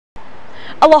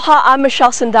Aloha, I'm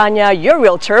Michelle Sandanya, your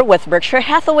realtor with Berkshire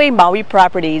Hathaway Maui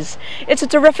Properties. It's a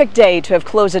terrific day to have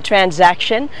closed a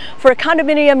transaction for a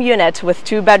condominium unit with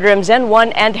 2 bedrooms and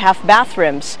 1.5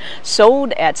 bathrooms,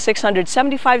 sold at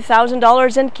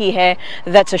 $675,000 in Kihei.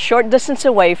 That's a short distance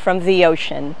away from the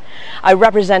ocean. I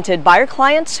represented buyer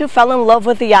clients who fell in love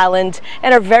with the island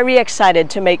and are very excited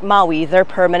to make Maui their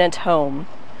permanent home.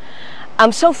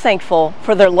 I'm so thankful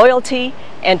for their loyalty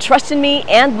and trust in me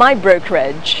and my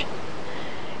brokerage.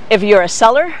 If you're a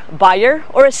seller, buyer,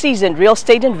 or a seasoned real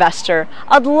estate investor,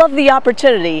 I'd love the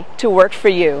opportunity to work for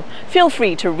you. Feel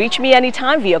free to reach me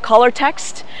anytime via call or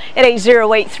text at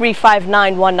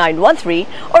 808-359-1913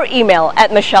 or email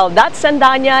at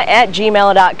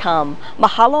michelle.sandanya@gmail.com.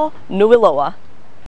 Mahalo, nui loa.